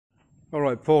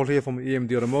Alright, Paul here from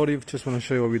EMD Automotive. Just want to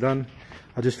show you what we've done.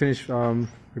 I just finished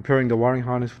repairing the wiring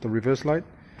harness for the reverse light.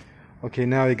 Okay,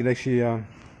 now you can actually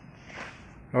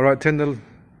alright, turn the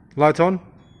light on,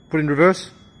 put in reverse.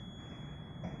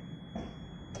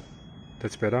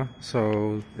 That's better.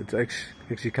 So it's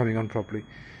actually coming on properly.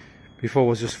 Before it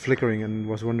was just flickering and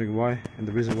was wondering why, and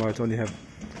the reason why it's only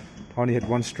had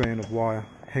one strand of wire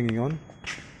hanging on,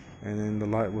 and then the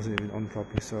light wasn't even on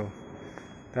properly. So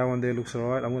that one there looks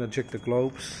alright. I'm going to check the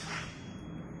globes.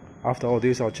 After all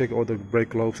this, I'll check all the brake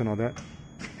globes and all that.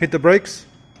 Hit the brakes.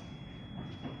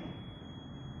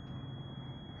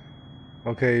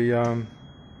 Okay,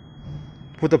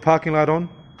 put the parking light on.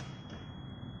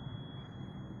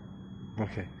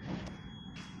 Okay.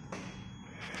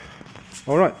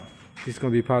 Alright, it's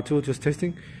going to be part 2, just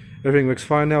testing. Everything works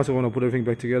fine now, so I want to put everything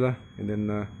back together and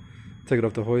then take it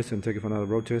off the hoist and take it for another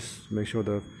road test. Make sure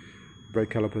the brake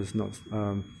caliper is not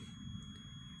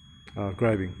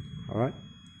grabbing. Alright,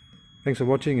 thanks for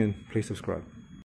watching and please subscribe.